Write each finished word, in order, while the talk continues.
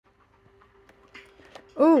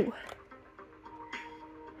Ooh.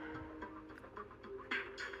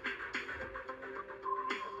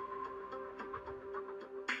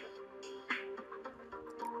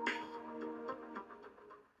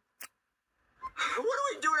 What are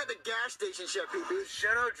we doing at the gas station, Chef Pee-Pee?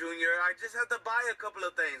 Shut up, Junior. I just have to buy a couple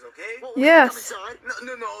of things, okay? Well, Yes. Come inside.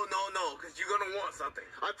 No, because you're gonna want something.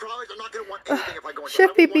 I promise I'm not gonna want anything if I go inside.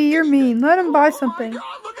 Chef Pee-Pee, you're mean. Let him buy something. Oh my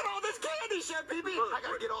God, look at all this candy, Chef Pee-Pee. I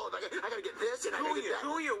gotta get all of it. I gotta get this and I gotta get that.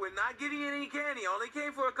 Junior, we're not getting any candy. I only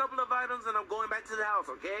came for a couple of items and I'm going back to the house,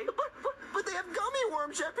 okay? But they have gummy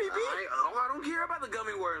worms, Chef Pee-Pee. I don't care about the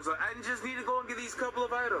gummy worms. I just need to go and get these couple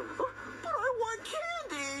of items. But I want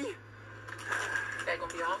candy. That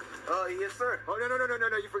gonna be all? Yes, sir. Oh, no.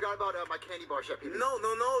 You forgot about my candy bar, Chef Pee-Pee. No,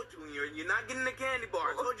 Junior. You're not getting the candy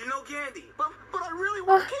bar. I told you no candy. But I really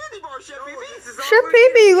want candy bar, Chef Pee-Pee. Chef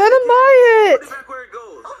Pee-Pee, let him buy it. Put it back where it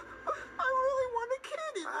goes. I really want a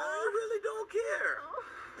candy bar. I really don't care.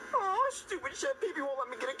 Oh, stupid Chef Pee-Pee won't let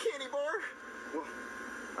me get a candy bar. Well,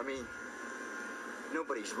 I mean,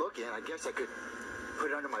 nobody's looking. I guess I could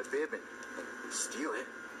put it under my bib and steal it.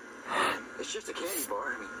 It's just a candy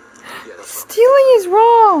bar. I mean, yeah, that's what Stealing is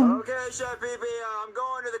wrong. Okay, Chef Pee-Pee, I'm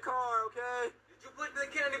going to the car, okay? Did you put the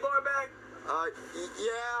candy bar back?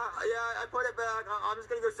 Yeah, I put it back. I'm just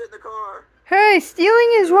gonna go sit in the car. Hey,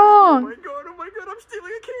 stealing is Oh wrong. my God, I'm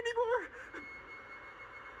stealing a candy bar.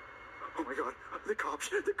 Oh my God, the cops.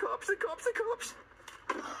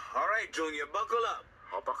 All right, Junior, buckle up.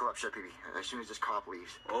 I'll buckle up, Chef Pee-Pee, as soon as this cop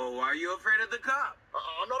leaves. Oh, are you afraid of the cop?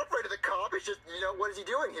 I'm not afraid of the cop. It's just, what is he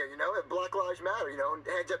doing here? Black Lives Matter,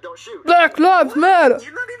 hands up, don't shoot. Black Lives Matter.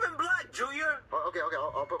 You're not even black, Junior. Okay,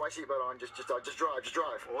 I'll put my seatbelt on. Just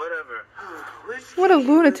drive. Whatever. What a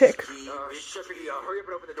lunatic. Chef Pee-Pee, hurry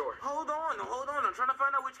up and open the door. Hold on. I'm trying to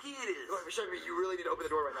find out which key it is. Chef Pee-Pee, you really need to open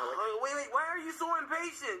the door right now. Wait. Why are you so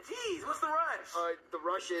impatient? Jeez, what's the rush? The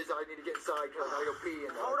rush is I need to get inside because I gotta go pee.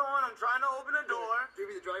 And, Hold on. I'm trying to open the door.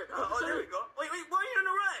 Pee-Pee, the driver. Oh, there we go. Wait. Why are you in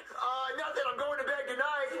a rush? Nothing. I'm going to bed. Good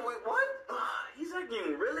night. Wait, what? He's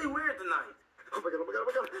acting really weird tonight. Oh my god.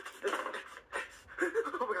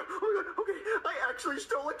 Okay, I actually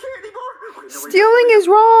stole a candy bar. Stealing is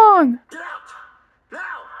wrong. Get out!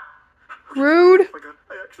 Now! Rude. Oh my god,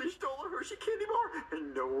 I actually stole a Hershey candy bar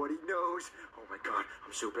and nobody knows. Oh my god,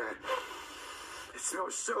 I'm so bad. It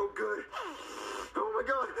smells so good. Oh my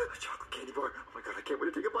god, a chocolate candy bar. Oh my god, I can't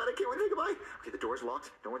wait to take a bite. Okay, the door's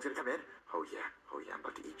locked. No one's gonna come in. Oh yeah, I'm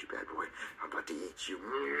about to eat you, bad boy. I'm about to eat you.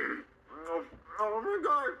 Oh my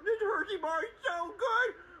god, this Hershey bar is so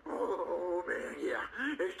good. Oh man, yeah,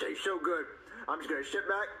 it tastes so good. I'm just gonna sit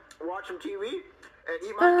back, watch some TV, and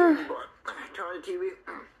eat my candy bar. Turn on the TV.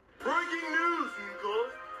 Breaking news, you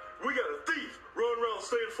guys. We got a thief running around the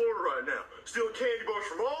state of Florida right now, stealing candy bars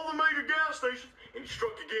from all the major gas stations, and he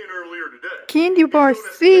struck again earlier today. Candy bar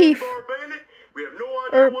thief. We have no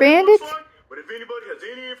idea what bandit? it looks like, but if anybody has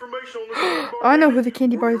any information on the candy bar I know who bandit, the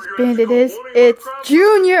candy bar or your bandit address is. call It's 1-800-CRIME-STOP.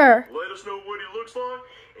 Junior. Let us know what he looks like.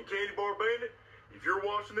 And Candy Bar Bandit, if you're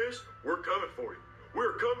watching this, we're coming for you.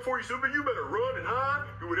 We're coming for you, super. You better run and hide,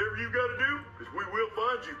 do whatever you got to do, because we will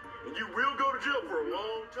find you, and you will go to jail for a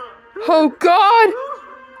long time. Oh God.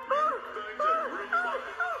 Things that are really like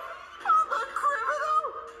I'm a criminal.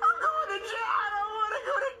 I'm going to jail. I don't want to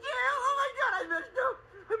go to jail. Oh my god, I messed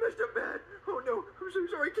up bad. Oh no, I'm so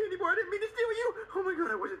sorry, candy bar. I didn't mean to steal you. Oh my god,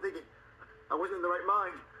 I wasn't thinking. I wasn't in the right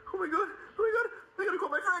mind. Oh my god. I gotta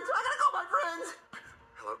call my friends.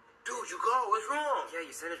 Hello? Dude, you go. What's wrong? Yeah,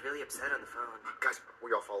 you sounded really upset on the phone. Guys,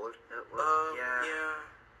 we all followed. Yeah.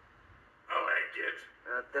 oh, I get.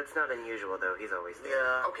 That's not unusual, though. He's always there.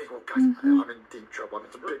 Yeah. Okay, well, guys, I'm in deep trouble. I'm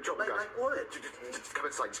in some big trouble, guys. Like what? Just come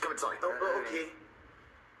inside. Okay.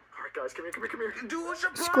 All right, guys, come here. Dude, what's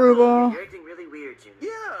your problem? Screwball. You're acting really weird, Junior.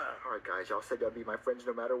 Yeah. All right, guys, y'all said y'all be my friends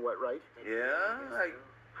no matter what, right? Yeah.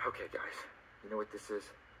 Okay, guys, you know what this is?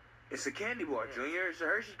 It's a candy bar, Junior. It's a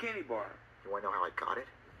Hershey candy bar. You wanna know how I got it?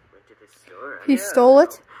 Went to the store. He stole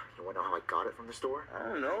it. You wanna know how I got it from the store? I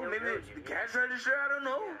don't know. Maybe the cash register. I don't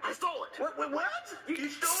know. I stole it. What? You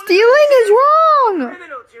stole it? Stealing is wrong.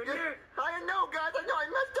 Criminal, Junior. I know, guys. I know. I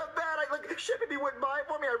messed up bad. Chef Pee-Pee wouldn't buy it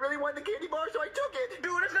for me. I really wanted the candy bar, so I took it.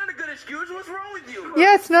 Dude, that's not a good excuse. What's wrong with you?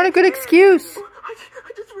 Yeah, it's not a good excuse.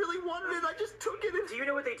 I just really wanted it. I just took it. Do you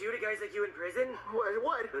know what they do to guys like you in prison?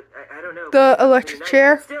 What? I don't know. The electric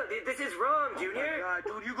chair. Still, this is wrong, Junior. God,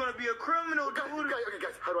 dude, you're gonna be a criminal, dude. Okay,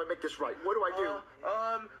 guys. How do I make this right? What do I do?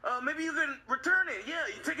 Maybe you can return it. Yeah,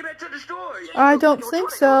 you take it back to the store. I don't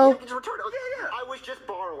think so. Yeah. I was just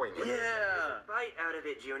borrowing it. Yeah. Bite out of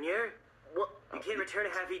it, Junior. What? You can't return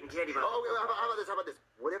a half-eaten candy bar. Oh, how about this? How about this?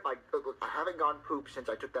 What if I look, I haven't gone poop since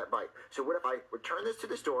I took that bite. So what if I return this to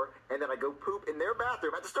the store and then I go poop in their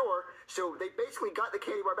bathroom at the store? So they basically got the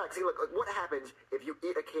candy bar back. See, look, what happens if you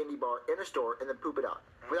eat a candy bar in a store and then poop it out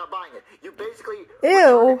without buying it? You basically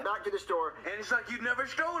return it back to the store. And it's like you never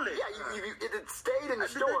stole it. Yeah, it stayed in the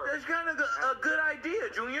store. That's kind of a good idea,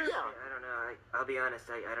 Junior. Yeah. I don't know. I'll be honest.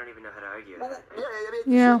 I don't even know how to argue. Yeah, I mean,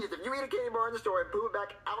 Yeah. if you eat a candy bar in the store and poop it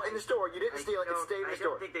back out in the store, you didn't steal it, it stayed in the I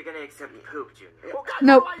store. don't think they're gonna accept poop, Junior. Well, guys,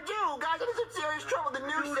 Nope. what do I do? Guys, I'm in some serious trouble. The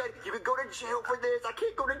news said you could go to jail for this. I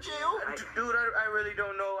can't go to jail. Dude, I really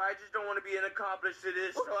don't know. I just don't want to be an accomplice to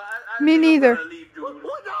this. So I Me think I'm neither. gonna leave, dude.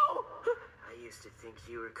 What? No! I used to think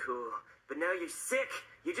you were cool, but now you're sick.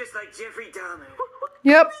 You're just like Jeffrey Dahmer.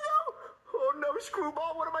 Yep. No! Oh no,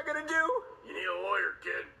 Screwball, what am I gonna do? You need a lawyer,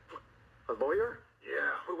 kid. A lawyer?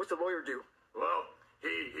 Yeah. What's the lawyer do? Well,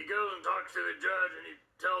 he goes and talks to the judge and he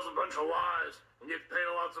tells a bunch of lies and gets paid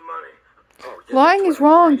lots of money. Oh, Lying that's is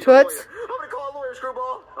wrong, I need a lawyer. Toots. I'm gonna call a lawyer,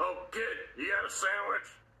 Screwball. Oh, kid, you got a sandwich?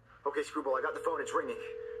 Okay, Screwball, I got the phone. It's ringing.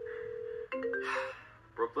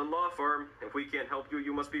 Brooklyn Law Firm. If we can't help you,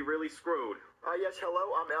 you must be really screwed. Yes,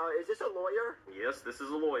 hello. Is this a lawyer? Yes, this is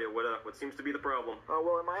a lawyer. What seems to be the problem?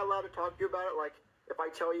 Well, am I allowed to talk to you about it? Like, if I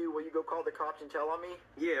tell you, will you go call the cops and tell on me?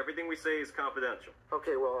 Yeah, everything we say is confidential.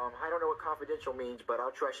 Okay, well, I don't know what confidential means, but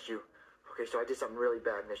I'll trust you. Okay, so I did something really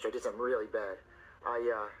bad, mister. I did something really bad.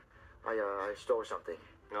 I stole something.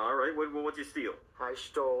 All right, what'd you steal? I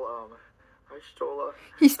stole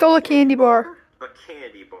He stole a candy bar. A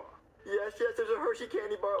candy bar. Yes, there's a Hershey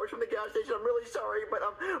candy bar. It was from the gas station. I'm really sorry, but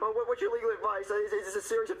what's your legal advice? Is this a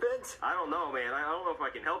serious offense? I don't know, man. I don't know if I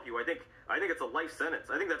can help you. I think it's a life sentence.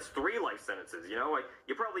 I think that's 3 life sentences. You know,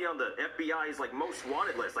 you're probably on the FBI's most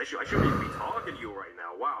wanted list. I shouldn't even be talking to you right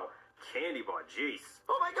now. Wow, candy bar, jeez.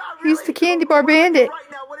 Oh my God, really? He's the candy bar bandit. Right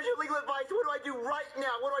now, what is your legal advice? What do I do right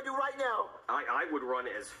now? What do I do right now? I would run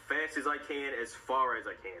as fast as I can, as far as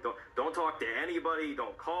I can. Don't talk to anybody.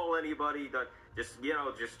 Don't call anybody. Just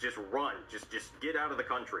run. Just get out of the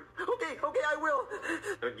country. Okay, I will.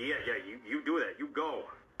 Yeah, you do that. You go.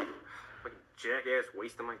 Fucking jackass,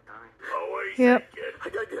 wasting my time. Oh, wait, Yep. kid. I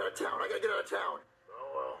gotta get out of town.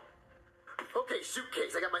 Oh, well. Okay,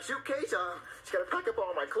 suitcase. I got my suitcase. Just gotta pack up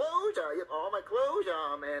all my clothes. All my clothes.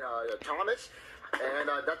 And Thomas. And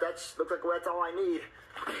that's looks like that's all I need.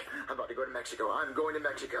 Okay, I'm about to go to Mexico. I'm going to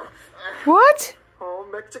Mexico. What? Oh,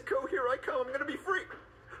 Mexico, here I come. I'm gonna be free.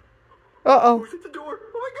 Uh-oh. Who's at the door?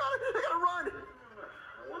 Oh my God, I gotta run.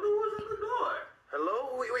 I wonder who's at the door.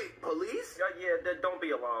 Hello? Wait, police? Yeah, don't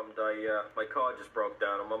be alarmed. My car just broke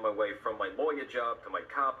down. I'm on my way from my lawyer job to my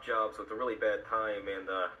cop job, so it's a really bad time, and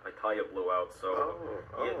my tire blew out. So,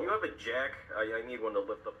 yeah, you have a jack? I need one to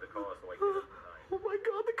lift up the car so I can get it tonight. Oh my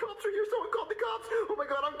God, the cops are here. Someone called the cops. Oh my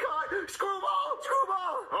God, I'm caught. Screwball!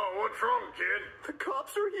 Oh, what's wrong, kid? The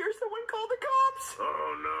cops are here. Someone called the cops.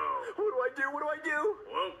 Oh, no. What do I do?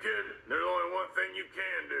 Well, kid, there's only one thing you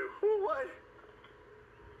can do. What?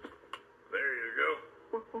 There you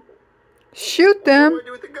go. Shoot What them. do I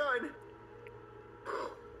do with the gun?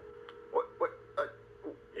 What?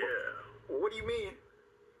 Yeah. What do you mean?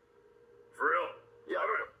 For real? Yeah. All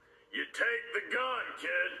right. You take the gun,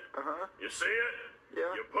 kid. Uh-huh. You see it?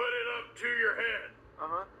 Yeah. You put it up to your head.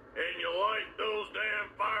 Uh-huh. And you light those damn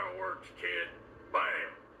fireworks, kid.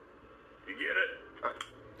 Bam. You get it?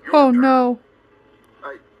 Oh no.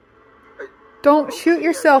 Don't shoot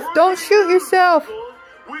yourself. Don't shoot yourself.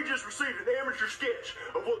 We just received an amateur sketch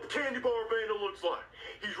of what the candy bar bandit looks like.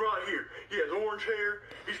 He's right here. He has orange hair.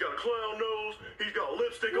 He's got a clown nose. He's got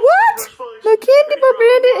lipstick on his face. What? The candy bar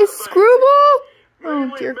bandit is Screwball?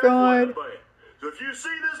 Oh dear God. So if you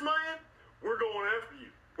see this man, we're going after you.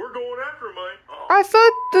 We're going after him, man. Oh, I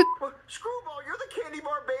thought the... What? Screwball, you're the candy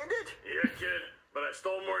bar bandit? yeah, kid. But I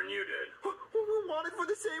stole more than you did. We're wanted for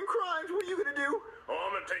the same crimes. What are you gonna do? Oh,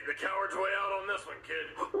 I'm gonna take the coward's way out on this one,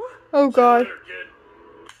 kid. What? Oh God. Later, kid.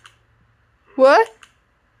 What?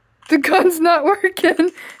 The gun's not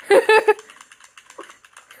working.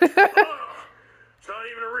 It's not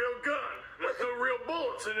even a real gun. There's no real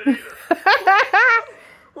bullets in it either.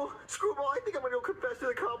 Well, Screwball, I think I'm gonna go confess to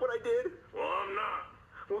the cop what I did. Well, I'm not.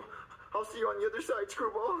 Well, I'll see you on the other side,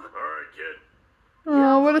 Screwball. All right, kid.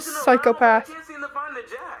 Oh, what a psychopath. I can't seem to find the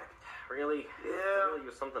jack. Really? Yeah. Really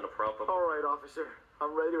use something to prop up. All right, officer.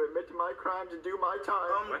 I'm ready to admit to my crimes and do my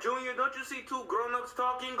time. Junior, don't you see 2 grown-ups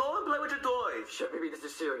talking? Go and play with your toys. Shut, baby, this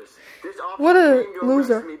is serious. This officer What a came to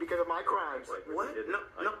loser. arrest me because of my crimes. What? No.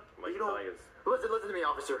 my You know, tires. listen to me,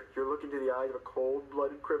 officer. You're looking to the eyes of a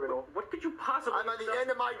cold-blooded criminal. What could you possibly... I'm on the end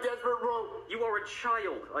of my desperate rope. You are a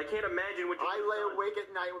child. I can't imagine what you... I lay awake at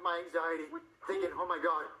night with my anxiety, thinking, oh my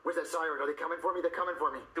God, where's that siren? Are they coming for me? They're coming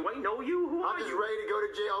for me. Do I know you? Who I'm are just you? ready to go to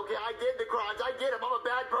jail. Okay, I did the crimes. I did them. I'm a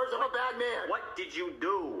bad person. I'm a bad man. What did you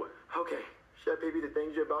do? Okay, Chef Baby, the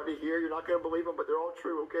things you're about to hear, you're not going to believe them, but they're all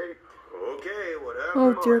true, okay? Okay, whatever.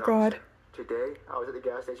 Oh, dear God. Today, I was at the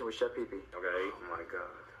gas station with Chef Pee-Pee, Okay. Oh my God.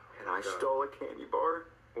 and I stole a candy bar.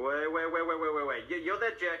 Wait. You're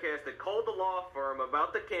that jackass that called the law firm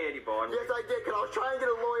about the candy bar. Yes, I did, because I was trying to get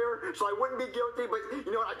a lawyer so I wouldn't be guilty, but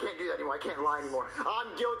you know what? I can't do that anymore. I can't lie anymore.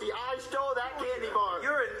 I'm guilty. I stole that candy bar.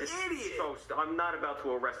 You're an idiot. So, I'm not about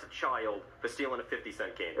to arrest a child for stealing a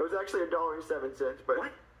 50-cent candy. It was actually $1.07, but...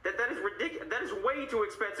 What? That is ridiculous. That is way too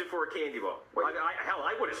expensive for a candy bar. Wait. Hell,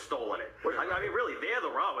 I would have stolen it. Wait. I mean, really, they're the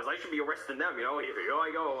robbers. I should be arresting them, you know? Here I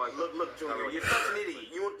go. Look, Junior, you're such an idiot.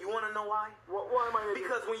 You want to know why? Why am I an idiot?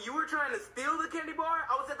 Because when you were trying to steal the candy bar,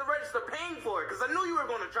 I was at the register paying for it because I knew you were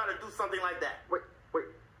going to try to do something like that. Wait,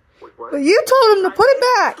 what? But you told him to put it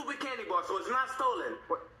back. Stupid candy bar, so it's not stolen.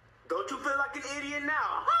 What? Don't you feel like an idiot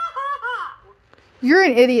now? You're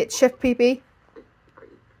an idiot, Chef Pee-Pee. Did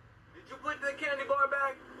you put the candy bar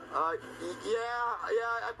back?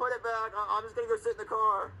 Yeah, I put it back. I'm just gonna go sit in the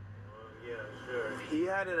car. Yeah, sure. He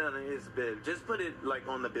had it on his bill. Just put it, like,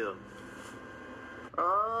 on the bill.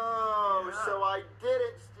 Oh, so I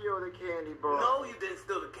didn't steal the candy bar. No, you didn't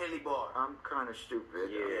steal the candy bar. I'm kind of stupid.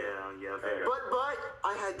 Yeah. But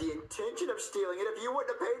I had the intention of stealing it. If you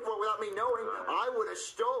wouldn't have paid for it without me knowing, I would have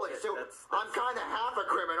stolen it. So I'm kind of half a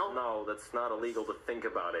criminal. No, that's not illegal to think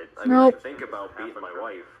about it. I Nope. mean, I think about beating my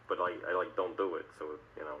wife, but I don't do it. So,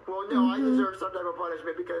 you know. Well, no, I deserve some type of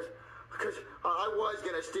punishment because I was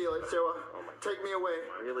gonna steal it. So take me away.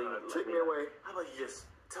 Really? Take me away. How about you just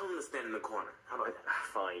tell him to stand in the corner? How about that?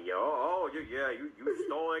 Fine, yo. You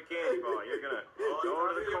stole that candy bar. You're gonna go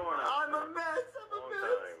to the corner. I'm a mess. Long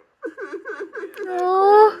time.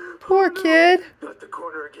 Oh, poor kid. Not the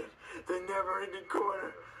corner again. The never-ending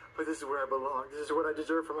corner. But this is where I belong. This is what I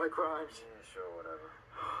deserve for my crimes. Yeah, sure, whatever.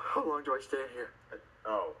 How long do I stand here?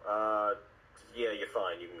 Yeah, you're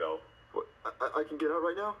fine. You can go. What, I can get out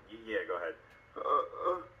right now? Yeah, go ahead.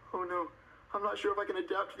 Oh no. I'm not sure if I can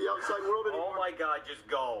adapt to the outside world anymore. Oh my God, just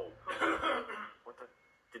go. What the?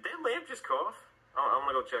 Did that lamp just cough? I'm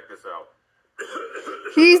gonna go check this out.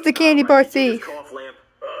 He's the candy bar Did you thief. just cough, lamp?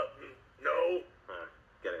 No.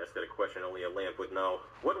 Gotta ask that a question only a lamp would know.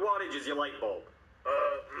 What wattage is your light bulb?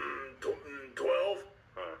 12.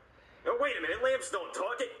 Oh, wait a minute, lamps don't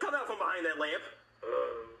talk. Come out from behind that lamp.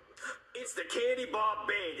 It's the Candy Bar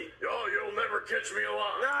Bandit. Oh, you'll never catch me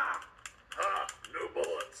alive. Ah! No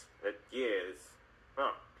bullets.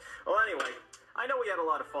 Huh. Well, anyway, I know we had a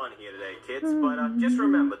lot of fun here today, kids, but just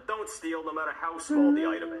remember, don't steal no matter how small the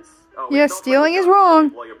item is. Oh, Yeah, don't stealing let is the guns wrong.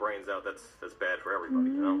 blow your brains out. That's bad for everybody,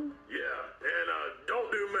 you know? Yeah, and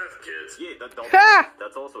don't do meth, kids. Yeah, don't. Ha!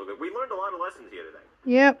 That's also good. We learned a lot of lessons here today.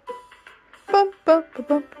 Yep. Bum bum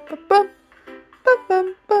bum bum bum bum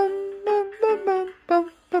bum bum bum bum bum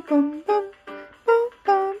bum bum bum.